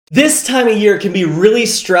This time of year can be really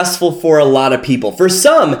stressful for a lot of people. For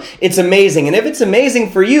some, it's amazing. And if it's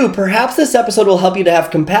amazing for you, perhaps this episode will help you to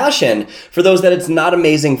have compassion for those that it's not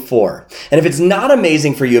amazing for. And if it's not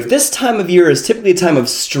amazing for you, if this time of year is typically a time of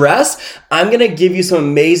stress, I'm going to give you some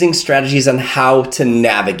amazing strategies on how to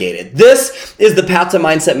navigate it. This is the Path to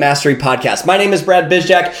Mindset Mastery podcast. My name is Brad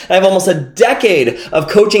Bizjack, and I have almost a decade of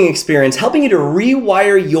coaching experience helping you to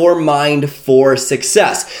rewire your mind for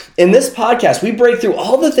success. In this podcast, we break through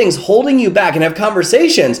all the things holding you back and have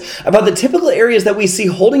conversations about the typical areas that we see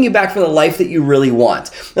holding you back from the life that you really want.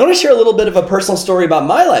 I want to share a little bit of a personal story about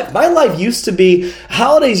my life. My life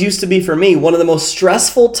holidays used to be for me one of the most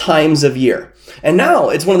stressful times of year. And now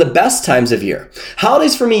it's one of the best times of year.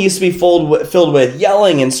 Holidays for me used to be filled with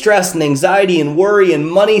yelling and stress and anxiety and worry and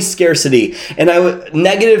money scarcity and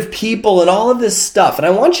negative people and all of this stuff. And I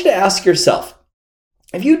want you to ask yourself,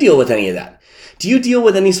 if you deal with any of that, do you deal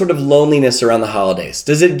with any sort of loneliness around the holidays?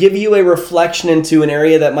 Does it give you a reflection into an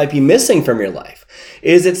area that might be missing from your life?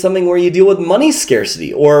 Is it something where you deal with money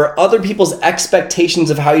scarcity or other people's expectations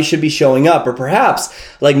of how you should be showing up? Or perhaps,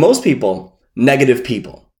 like most people, negative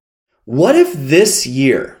people? What if this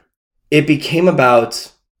year it became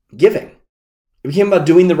about giving? It became about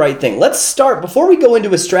doing the right thing. Let's start, before we go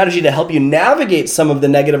into a strategy to help you navigate some of the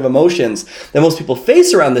negative emotions that most people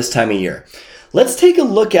face around this time of year. Let's take a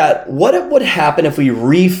look at what it would happen if we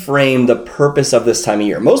reframe the purpose of this time of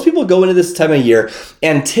year. Most people go into this time of year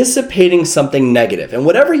anticipating something negative, and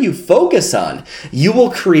whatever you focus on, you will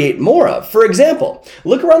create more of. For example,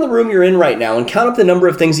 look around the room you're in right now and count up the number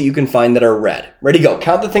of things that you can find that are red. Ready, go.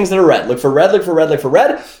 Count the things that are red. Look for red, look for red, look for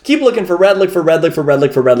red. Keep looking for red, look for red, look for red,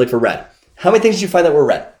 look for red, look for red. How many things did you find that were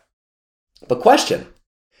red? But question,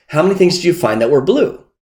 how many things did you find that were blue?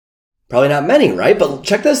 Probably not many, right? But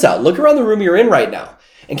check this out. Look around the room you're in right now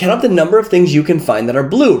and count up the number of things you can find that are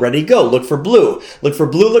blue. Ready, go. Look for blue. Look for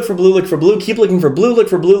blue, look for blue, look for blue. Keep looking for blue, look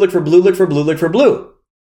for blue, look for blue, look for blue, look for blue.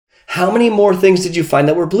 How many more things did you find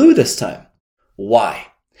that were blue this time? Why?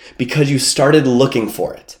 Because you started looking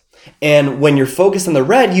for it. And when you're focused on the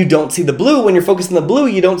red, you don't see the blue. When you're focused on the blue,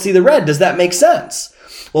 you don't see the red. Does that make sense?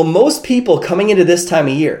 Well, most people coming into this time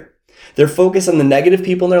of year, they're focused on the negative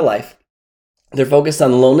people in their life. They're focused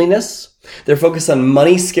on loneliness, they're focused on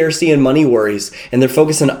money scarcity and money worries, and they're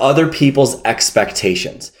focused on other people's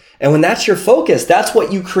expectations. And when that's your focus, that's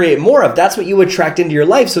what you create more of. That's what you attract into your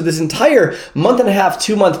life. So this entire month and a half,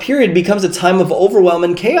 2-month period becomes a time of overwhelm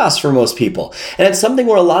and chaos for most people. And it's something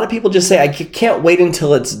where a lot of people just say, I can't wait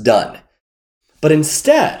until it's done. But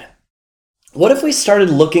instead, what if we started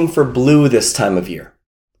looking for blue this time of year?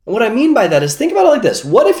 And what I mean by that is, think about it like this.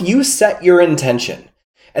 What if you set your intention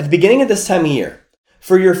at the beginning of this time of year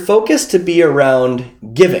for your focus to be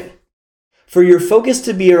around giving, for your focus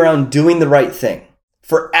to be around doing the right thing,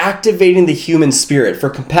 for activating the human spirit, for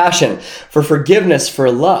compassion, for forgiveness, for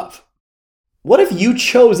love? What if you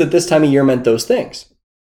chose that this time of year meant those things?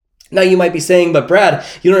 Now you might be saying, but Brad,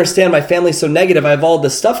 you don't understand, my family's so negative, I have all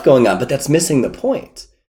this stuff going on, but that's missing the point.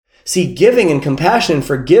 See, giving and compassion and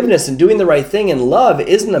forgiveness and doing the right thing and love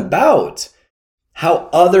isn't about how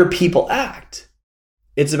other people act.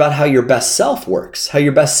 It's about how your best self works, how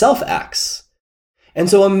your best self acts. And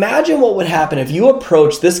so imagine what would happen if you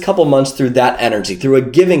approach this couple months through that energy, through a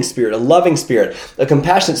giving spirit, a loving spirit, a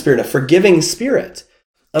compassionate spirit, a forgiving spirit.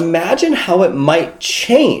 Imagine how it might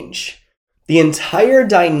change the entire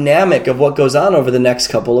dynamic of what goes on over the next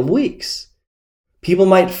couple of weeks. People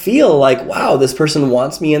might feel like, wow, this person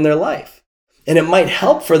wants me in their life. And it might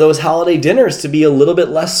help for those holiday dinners to be a little bit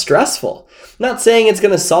less stressful. I'm not saying it's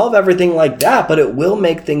going to solve everything like that, but it will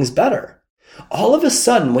make things better. All of a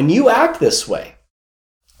sudden, when you act this way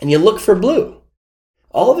and you look for blue,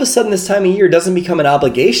 all of a sudden this time of year doesn't become an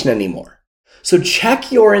obligation anymore. So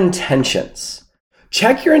check your intentions.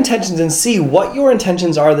 Check your intentions and see what your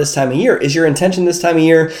intentions are this time of year. Is your intention this time of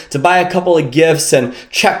year to buy a couple of gifts and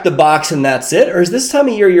check the box and that's it? Or is this time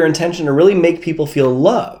of year your intention to really make people feel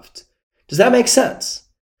loved? Does that make sense?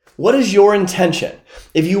 What is your intention?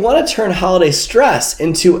 If you want to turn holiday stress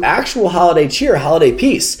into actual holiday cheer, holiday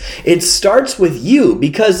peace, it starts with you,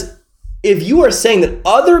 because if you are saying that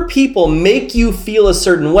other people make you feel a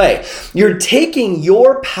certain way, you're taking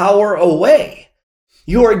your power away.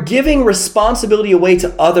 You are giving responsibility away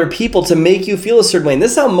to other people to make you feel a certain way. And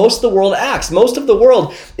this is how most of the world acts. Most of the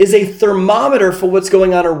world is a thermometer for what's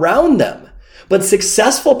going on around them. But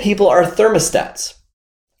successful people are thermostats.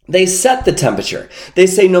 They set the temperature. They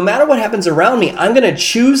say, no matter what happens around me, I'm going to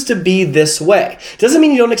choose to be this way. Doesn't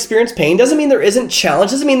mean you don't experience pain. Doesn't mean there isn't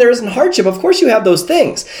challenge. Doesn't mean there isn't hardship. Of course you have those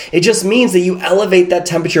things. It just means that you elevate that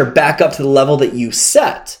temperature back up to the level that you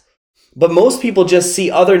set. But most people just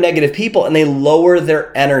see other negative people and they lower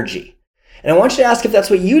their energy. And I want you to ask if that's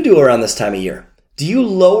what you do around this time of year. Do you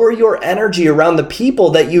lower your energy around the people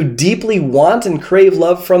that you deeply want and crave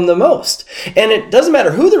love from the most? And it doesn't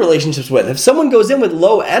matter who the relationship's with. If someone goes in with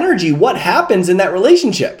low energy, what happens in that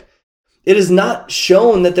relationship? It is not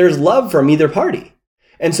shown that there's love from either party.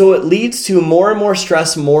 And so it leads to more and more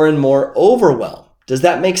stress, more and more overwhelm. Does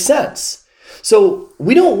that make sense? So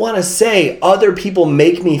we don't want to say other people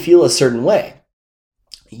make me feel a certain way.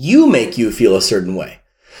 You make you feel a certain way.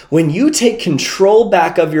 When you take control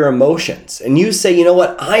back of your emotions and you say, you know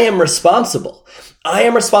what, I am responsible. I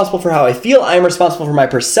am responsible for how I feel. I am responsible for my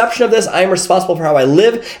perception of this. I am responsible for how I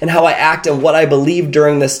live and how I act and what I believe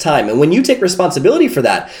during this time. And when you take responsibility for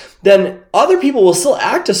that, then other people will still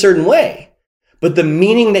act a certain way, but the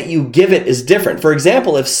meaning that you give it is different. For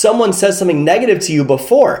example, if someone says something negative to you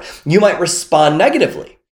before, you might respond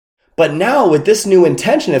negatively. But now with this new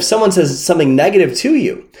intention, if someone says something negative to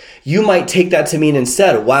you, you might take that to mean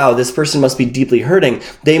instead, wow, this person must be deeply hurting.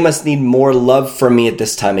 They must need more love from me at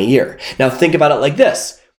this time of year. Now think about it like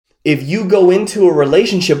this. If you go into a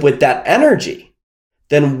relationship with that energy,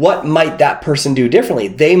 then what might that person do differently?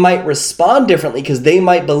 They might respond differently because they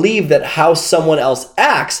might believe that how someone else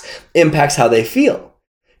acts impacts how they feel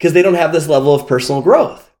because they don't have this level of personal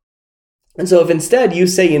growth. And so if instead you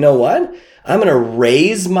say, you know what? I'm going to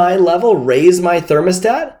raise my level, raise my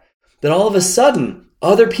thermostat, then all of a sudden,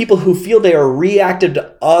 other people who feel they are reactive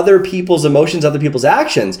to other people's emotions, other people's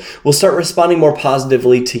actions, will start responding more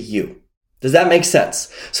positively to you. Does that make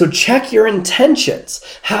sense? So check your intentions.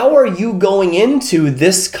 How are you going into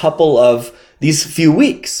this couple of these few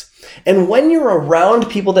weeks? And when you're around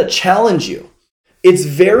people that challenge you, it's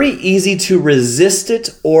very easy to resist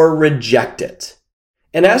it or reject it.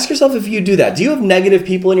 And ask yourself if you do that. Do you have negative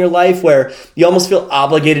people in your life where you almost feel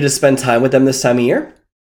obligated to spend time with them this time of year?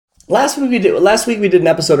 Last week we did an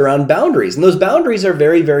episode around boundaries, and those boundaries are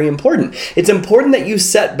very, very important. It's important that you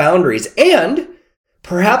set boundaries, and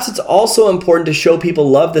perhaps it's also important to show people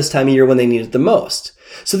love this time of year when they need it the most.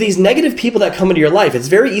 So these negative people that come into your life, it's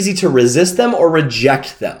very easy to resist them or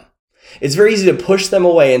reject them. It's very easy to push them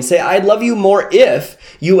away and say, I'd love you more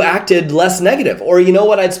if you acted less negative. Or you know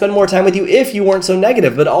what, I'd spend more time with you if you weren't so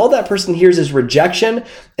negative. But all that person hears is rejection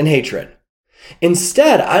and hatred.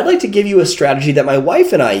 Instead, I'd like to give you a strategy that my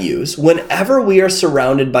wife and I use whenever we are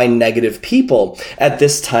surrounded by negative people at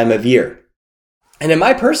this time of year. And in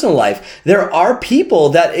my personal life, there are people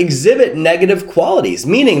that exhibit negative qualities,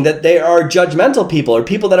 meaning that they are judgmental people or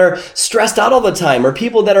people that are stressed out all the time or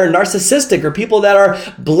people that are narcissistic or people that are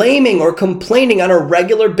blaming or complaining on a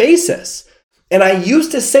regular basis. And I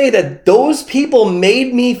used to say that those people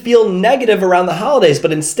made me feel negative around the holidays,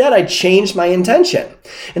 but instead I changed my intention.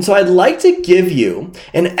 And so I'd like to give you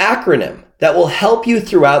an acronym that will help you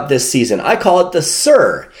throughout this season. I call it the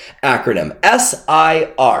SIR acronym,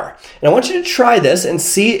 S-I-R. And I want you to try this and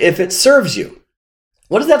see if it serves you.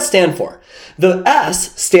 What does that stand for? The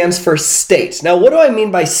S stands for state. Now, what do I mean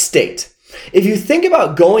by state? If you think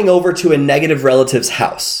about going over to a negative relative's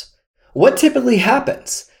house, what typically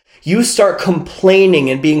happens? You start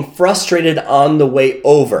complaining and being frustrated on the way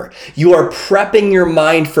over. You are prepping your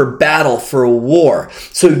mind for battle, for war.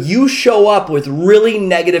 So you show up with really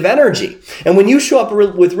negative energy. And when you show up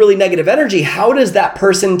with really negative energy, how does that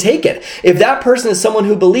person take it? If that person is someone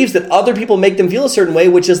who believes that other people make them feel a certain way,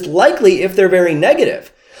 which is likely if they're very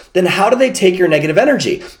negative, then how do they take your negative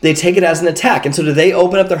energy? They take it as an attack. And so do they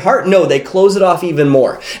open up their heart? No, they close it off even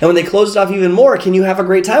more. And when they close it off even more, can you have a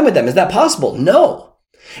great time with them? Is that possible? No.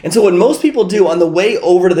 And so what most people do on the way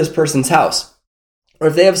over to this person's house, or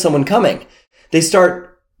if they have someone coming, they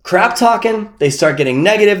start crap talking, they start getting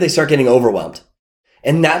negative, they start getting overwhelmed.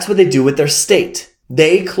 And that's what they do with their state.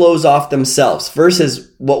 They close off themselves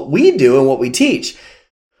versus what we do and what we teach.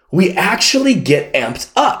 We actually get amped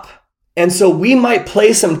up. And so we might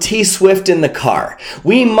play some T-Swift in the car.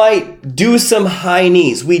 We might do some high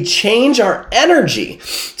knees. We change our energy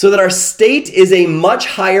so that our state is a much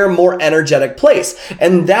higher, more energetic place.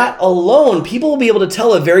 And that alone, people will be able to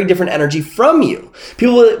tell a very different energy from you.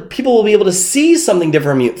 People will be able to see something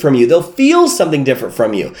different from you. They'll feel something different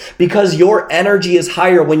from you because your energy is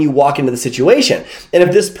higher when you walk into the situation. And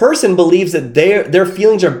if this person believes that their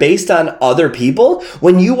feelings are based on other people,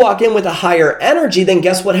 when you walk in with a higher energy, then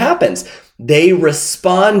guess what happens? They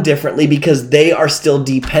respond differently because they are still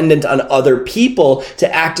dependent on other people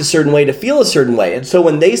to act a certain way, to feel a certain way. And so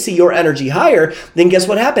when they see your energy higher, then guess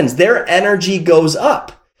what happens? Their energy goes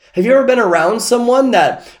up. Have you ever been around someone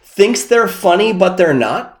that thinks they're funny, but they're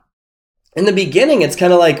not? In the beginning, it's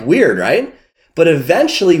kind of like weird, right? But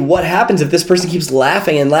eventually what happens if this person keeps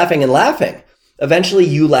laughing and laughing and laughing? eventually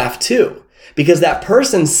you laugh too, because that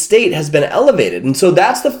person's state has been elevated. And so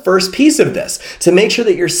that's the first piece of this, to make sure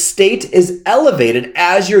that your state is elevated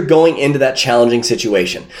as you're going into that challenging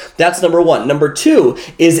situation. That's number one. Number two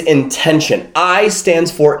is intention. I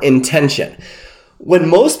stands for intention. When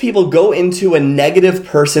most people go into a negative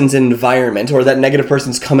person's environment, or that negative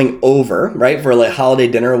person's coming over, right, for like holiday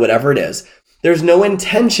dinner or whatever it is, there's no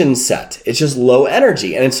intention set. It's just low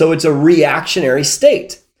energy. And so it's a reactionary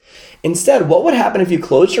state. Instead, what would happen if you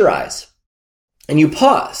closed your eyes and you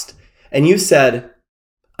paused and you said,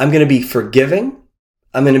 I'm going to be forgiving,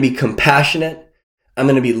 I'm going to be compassionate, I'm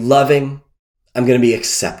going to be loving, I'm going to be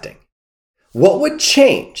accepting? What would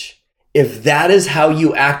change if that is how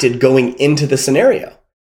you acted going into the scenario?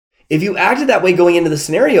 If you acted that way going into the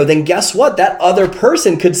scenario, then guess what? That other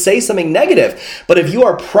person could say something negative. But if you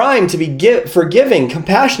are primed to be forgiving,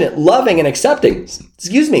 compassionate, loving, and accepting,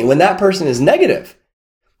 when that person is negative,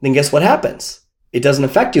 then guess what happens? It doesn't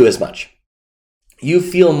affect you as much. You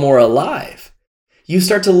feel more alive. You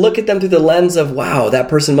start to look at them through the lens of, wow, that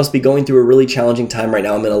person must be going through a really challenging time right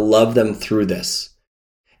now. I'm going to love them through this.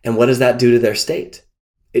 And what does that do to their state?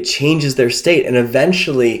 It changes their state, and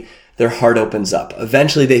eventually their heart opens up.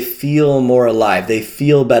 Eventually they feel more alive. They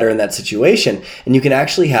feel better in that situation, and you can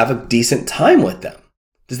actually have a decent time with them.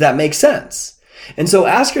 Does that make sense? And so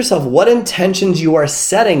ask yourself what intentions you are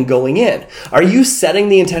setting going in. Are you setting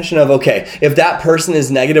the intention of, okay, if that person is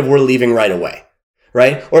negative, we're leaving right away,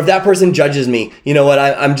 right? Or if that person judges me, you know what,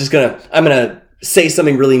 I'm gonna say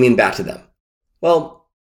something really mean back to them. Well,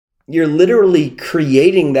 you're literally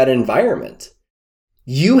creating that environment.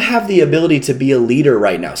 You have the ability to be a leader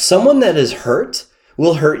right now. Someone that is hurt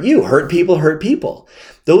will hurt you. Hurt people.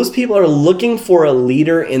 Those people are looking for a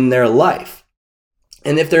leader in their life.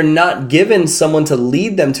 And if they're not given someone to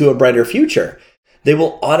lead them to a brighter future, they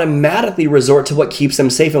will automatically resort to what keeps them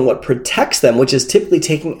safe and what protects them, which is typically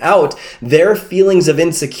taking out their feelings of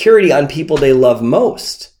insecurity on people they love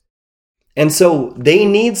most. And so they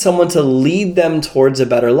need someone to lead them towards a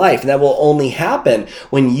better life. And that will only happen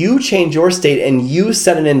when you change your state and you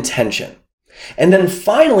set an intention. And then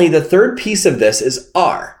finally, the third piece of this is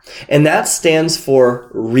R, and that stands for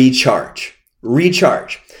recharge.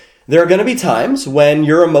 Recharge. There are going to be times when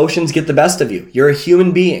your emotions get the best of you. You're a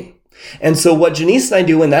human being. And so what Janice and I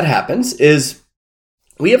do when that happens is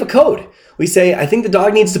we have a code. We say, I think the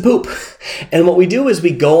dog needs to poop. And what we do is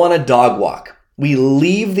we go on a dog walk. We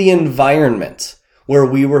leave the environment where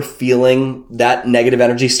we were feeling that negative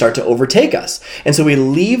energy start to overtake us. And so we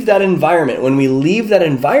leave that environment. When we leave that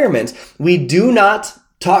environment, we do not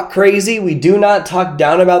talk crazy. We do not talk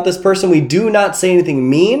down about this person. We do not say anything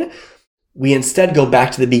mean. We instead go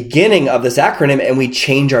back to the beginning of this acronym and we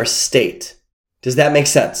change our state. Does that make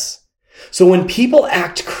sense? So when people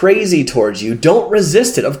act crazy towards you, don't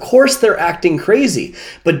resist it. Of course they're acting crazy,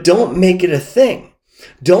 but don't make it a thing.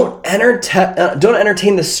 Don't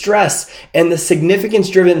entertain the stress and the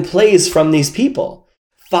significance-driven plays from these people.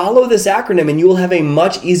 Follow this acronym and you will have a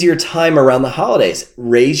much easier time around the holidays.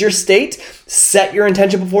 Raise your state, set your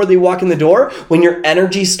intention before they walk in the door. When your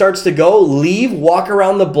energy starts to go, leave, walk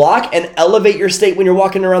around the block, and elevate your state when you're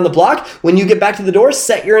walking around the block. When you get back to the door,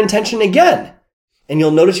 set your intention again. And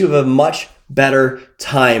you'll notice you have a much better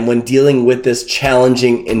time when dealing with this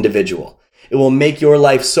challenging individual. It will make your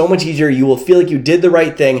life so much easier. You will feel like you did the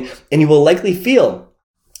right thing, and you will likely feel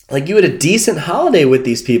like you had a decent holiday with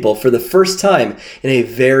these people for the first time in a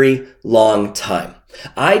very long time.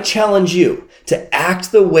 I challenge you to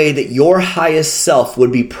act the way that your highest self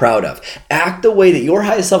would be proud of. Act the way that your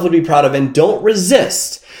highest self would be proud of, and don't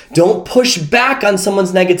resist. Don't push back on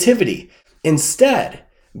someone's negativity. Instead,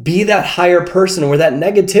 be that higher person where that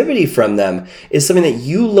negativity from them is something that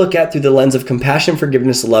you look at through the lens of compassion,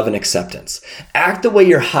 forgiveness, love, and acceptance. Act the way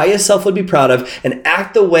your highest self would be proud of, and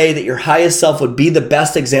act the way that your highest self would be the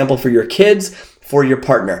best example for your kids, for your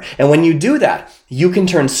partner. And when you do that, you can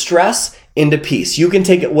turn stress into peace. You can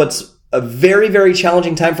take what's a very, very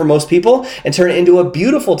challenging time for most people and turn it into a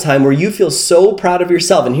beautiful time where you feel so proud of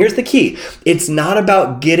yourself. And here's the key. It's not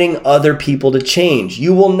about getting other people to change.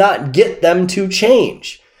 You will not get them to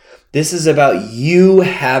change. This is about you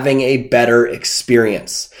having a better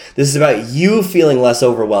experience. This is about you feeling less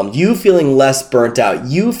overwhelmed, you feeling less burnt out,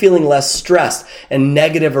 you feeling less stressed and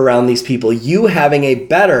negative around these people, you having a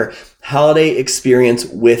better holiday experience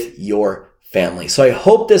with your family. So I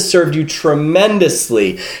hope this served you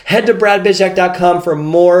tremendously. Head to bradbizak.com for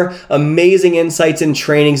more amazing insights and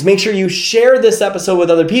trainings. Make sure you share this episode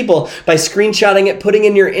with other people by screenshotting it, putting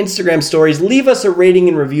in your Instagram stories. Leave us a rating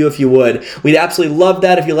and review if you would. We'd absolutely love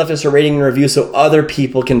that if you left us a rating and review so other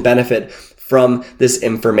people can benefit from this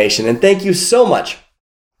information. And thank you so much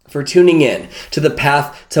for tuning in to the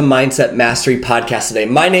Path to Mindset Mastery podcast today.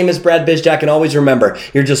 My name is Brad Bizjack, and always remember,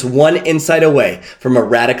 you're just one insight away from a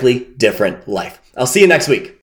radically different life. I'll see you next week.